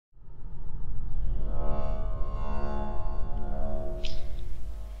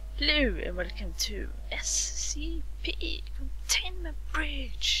Hello and welcome to SCP Containment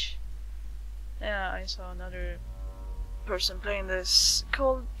Breach. Yeah, I saw another person playing this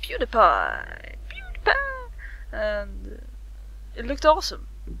called PewDiePie, and it looked awesome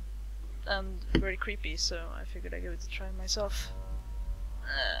and very creepy, so I figured I'd give it a try myself.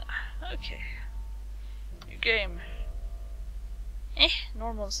 Okay, new game.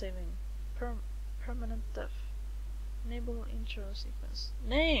 Normal saving, permanent death. Enable intro sequence.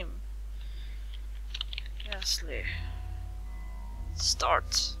 Name! Ghastly.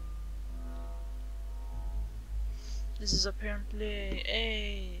 Start. This is apparently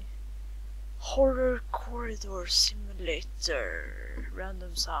a horror corridor simulator.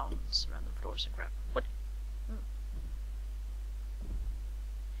 Random sounds, random floors and crap. What?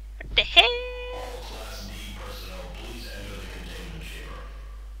 What the hell? Class D personnel, please enter the containment chamber.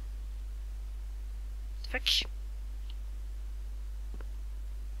 Fuck.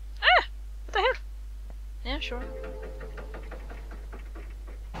 What the hell? Yeah, sure.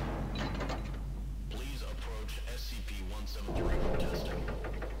 Please approach SCP-173 for testing.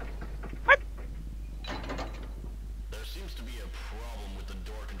 What? There seems to be a problem with the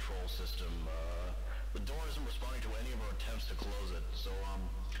door control system. The door isn't responding to any of our attempts to close it, so,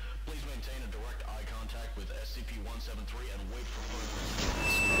 please maintain a direct eye contact with SCP-173 and wait for further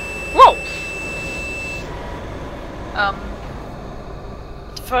instructions. Whoa!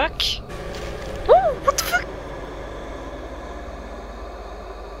 What the fuck? Whoa, what the fuck?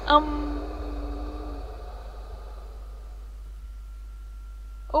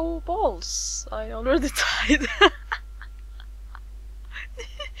 Oh, balls. I already died.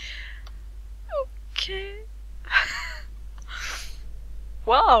 Okay.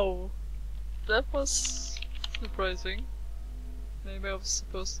 Wow. That was surprising. Maybe I was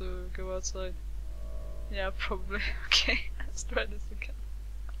supposed to go outside. Yeah, probably. Okay, let's try this again.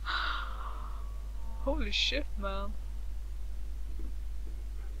 Holy shit, man.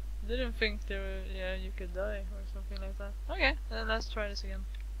 Didn't think there were, yeah, you could die or something like that. Okay, then let's try this again.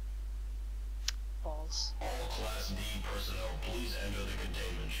 Balls. All Class D personnel, please enter the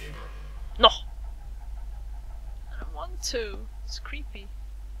containment chamber. No! I don't want to. It's creepy.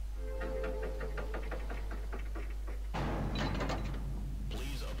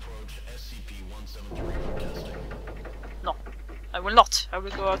 Please approach SCP-173 for testing. No, I will not. I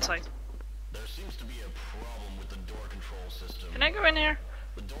will go outside. There seems to be a problem with the door control system. Can I go in here?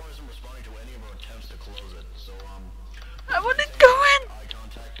 The door isn't responding to any of our attempts to close it, so, I wouldn't go in! eye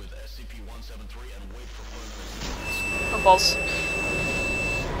contact with SCP-173 and wait for further instructions. Oh, balls.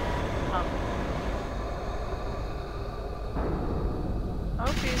 I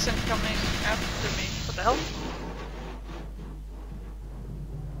hope he isn't coming after me. What the hell?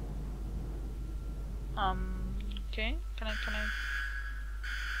 Okay. Can I?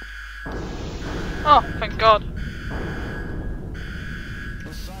 Oh, thank God.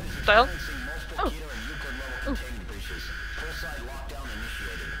 This site is What the hell? experiencing multiple Oh. Keter and Euclid level containment breaches. Full site lockdown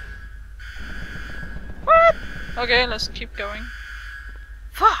initiated. What? Okay, let's keep going.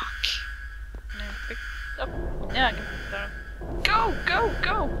 Fuck! Can I pick up? Yeah, I can pick that up. Go! Go!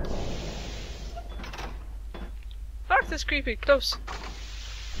 Go! Fuck, that's creepy. Close.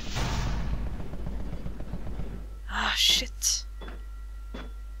 Ah, shit.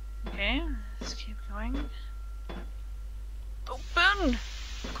 Okay, let's keep going. Open!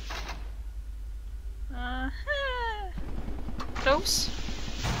 Close.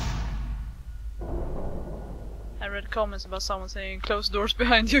 I read comments about someone saying close doors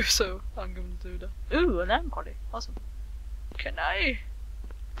behind you, so I'm going to do that. Ooh, an lamp party. Awesome. Can I?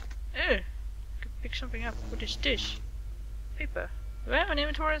 Could pick something up. What is this? Paper. Do I have an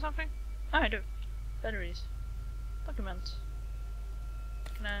inventory or something? Oh, I do. Batteries. Document.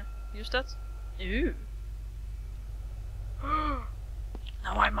 Can I use that? Ooh.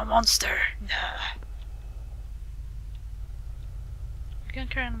 Now I'm a monster. Nah. I can't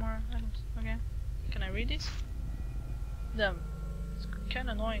carry any more items. Okay. Can I read these? Damn. It's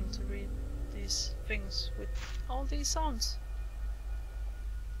kinda annoying to read these things with all these sounds.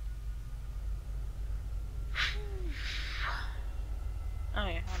 Oh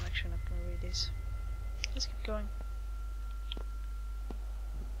yeah, I'm actually not gonna read these. Let's keep going.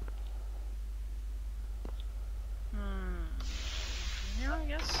 Yeah, I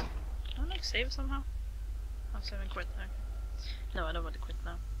guess. I want to save somehow. Oh, save and quit. Okay. No, I don't want to quit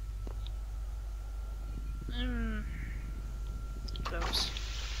now. Close.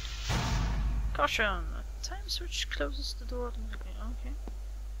 Caution! A time switch closes the door automatically. Okay.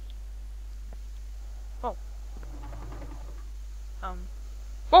 Oh.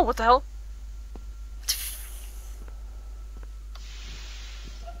 Whoa, what the hell?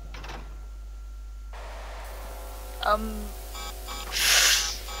 Oh,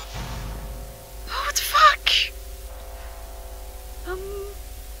 what the fuck?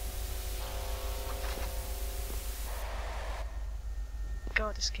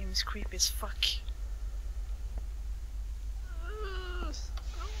 God, this game is creepy as fuck. I don't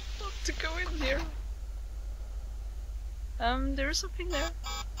want to go in here. There is something there.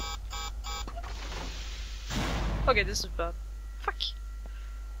 Okay, this is bad. Fuck.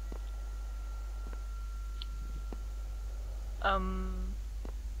 How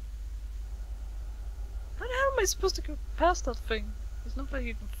the hell am I supposed to go past that thing? There's no way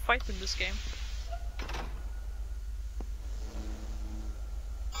you can fight in this game.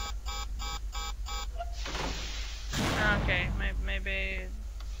 Okay, maybe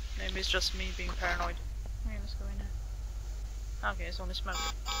it's just me being paranoid. Okay, let's go in there. Okay, it's only smoke.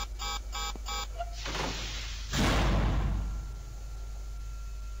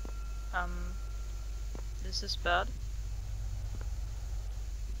 This is bad.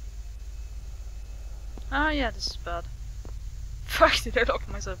 Ah, yeah, this is bad. Fuck, did I lock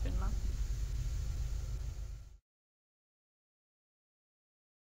myself in, man?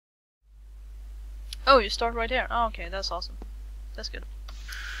 Oh, you start right here. Oh, okay, that's awesome. That's good.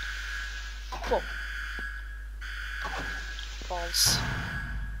 Whoa. Balls.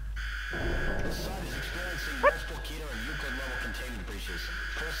 The site is experiencing multiple keto and Euclid level containment breaches.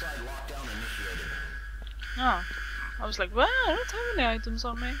 Full site lockdown initiated. Oh. I was like, well, I don't have any items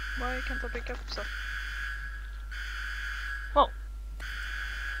on me. Why can't I pick up stuff? Whoa.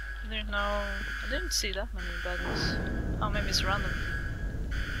 There's no... I didn't see that many buttons. Oh, maybe it's random.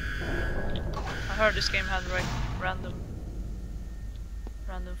 I heard this game had like random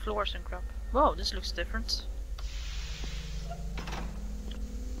floors and crap. Whoa, this looks different.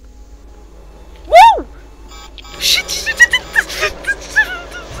 Woo! Shit!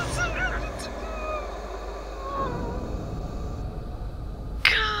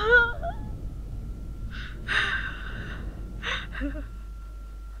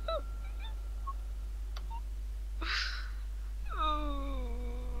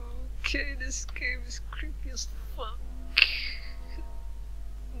 Okay, this game is creepy as fuck.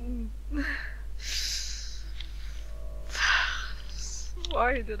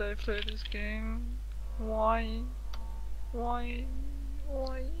 Why did I play this game? Why? I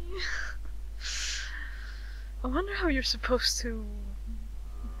wonder how you're supposed to...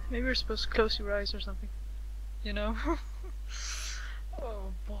 Maybe you're supposed to close your eyes or something. You know?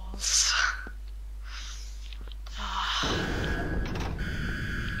 Oh, balls.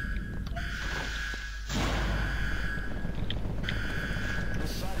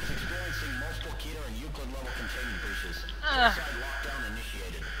 This site is experiencing multiple keto and Euclid level containment breaches. Full site lockdown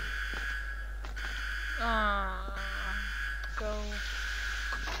initiated. Go.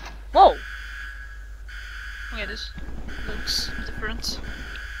 Whoa! Okay, this looks different.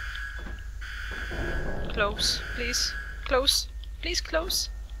 Close, please. Close. Please close.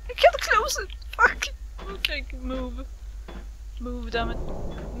 I can't close it! Fuck! Okay, move. Move, damn it.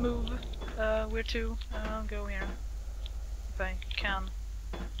 Move. Where to? I'll go here. If I can.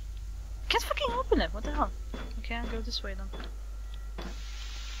 I can't fucking open it, what the hell? Okay, I'll go this way then.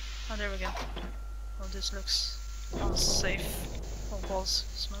 Oh, there we go. Oh, this looks unsafe. Oh, balls.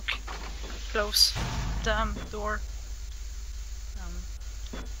 Smoke. Close. Damn, door.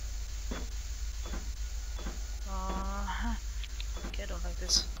 Okay, I don't like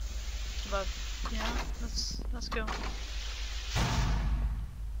this. But, yeah, let's go.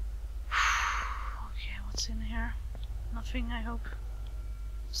 Okay, what's in here? Nothing, I hope.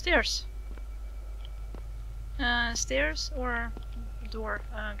 Stairs! Stairs or door?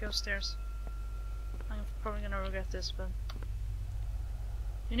 Go stairs. I'm probably gonna regret this, but...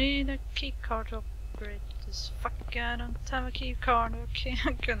 You need a key card to operate this. Fuck, I don't have a key card. Okay,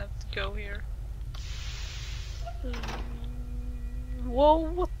 I'm gonna have to go here. Whoa,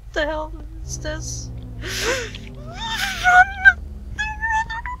 what the hell is this? Run!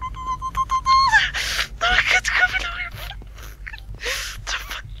 I can't come in here.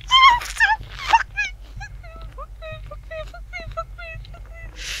 Fuck me!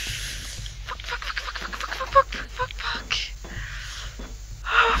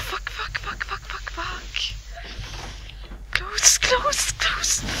 Oh, fuck.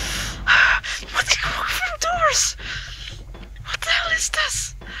 Close. What the fuck from doors? What the hell is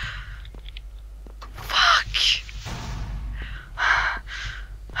this? Fuck!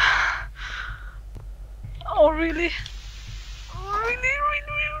 Oh, really? Oh, really?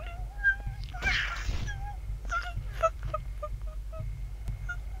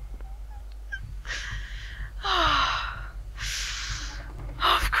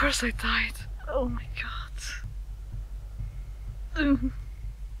 Oh, of course I died. Oh my god.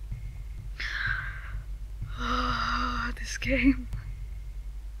 This game.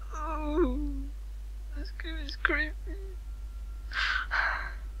 Oh, this game is creepy.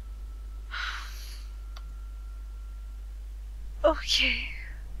 Okay.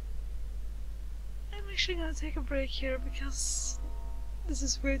 I'm actually gonna take a break here because this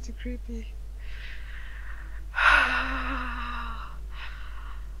is way too creepy.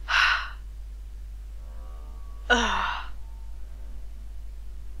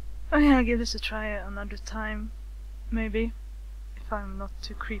 I'm gonna give this a try another time, maybe, if I'm not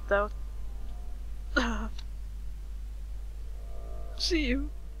too creeped out. See you.